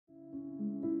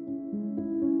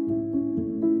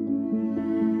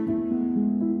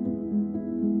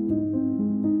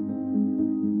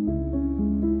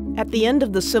At the end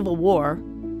of the Civil War,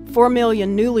 4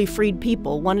 million newly freed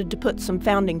people wanted to put some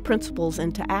founding principles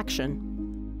into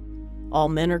action. All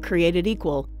men are created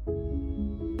equal.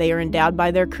 They are endowed by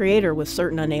their Creator with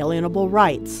certain unalienable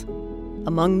rights.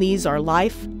 Among these are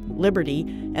life, liberty,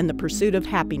 and the pursuit of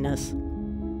happiness.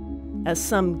 As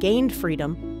some gained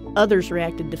freedom, others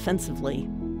reacted defensively.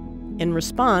 In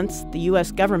response, the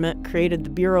U.S. government created the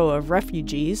Bureau of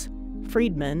Refugees,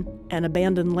 Freedmen, and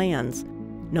Abandoned Lands,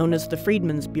 known as the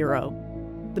Freedmen's Bureau.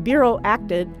 The Bureau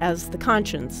acted as the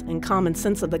conscience and common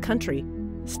sense of the country,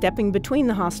 stepping between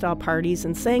the hostile parties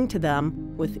and saying to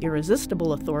them, with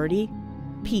irresistible authority,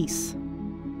 peace.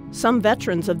 Some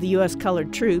veterans of the U.S.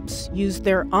 colored troops used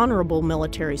their honorable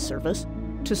military service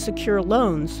to secure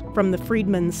loans from the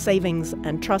Freedmen's Savings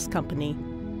and Trust Company.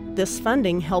 This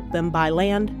funding helped them buy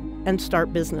land and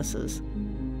start businesses.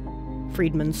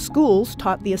 Freedmen's schools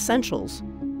taught the essentials,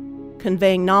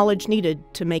 conveying knowledge needed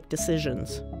to make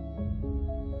decisions.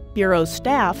 Bureau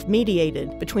staff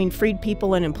mediated between freed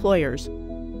people and employers,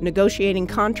 negotiating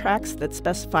contracts that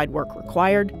specified work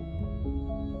required,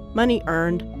 money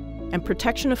earned, and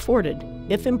protection afforded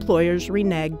if employers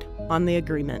reneged on the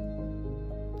agreement.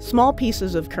 Small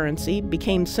pieces of currency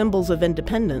became symbols of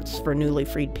independence for newly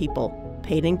freed people,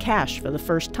 paid in cash for the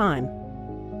first time.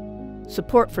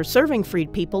 Support for serving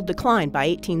freed people declined by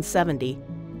 1870,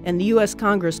 and the U.S.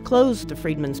 Congress closed the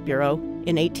Freedmen's Bureau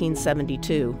in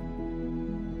 1872.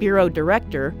 Bureau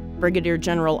Director, Brigadier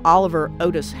General Oliver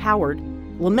Otis Howard,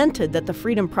 lamented that the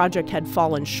Freedom Project had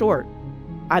fallen short.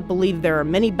 I believe there are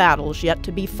many battles yet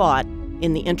to be fought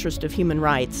in the interest of human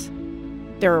rights.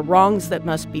 There are wrongs that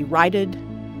must be righted,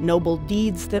 noble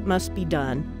deeds that must be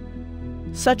done.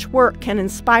 Such work can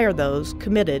inspire those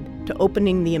committed to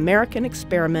opening the American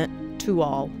experiment to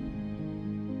all.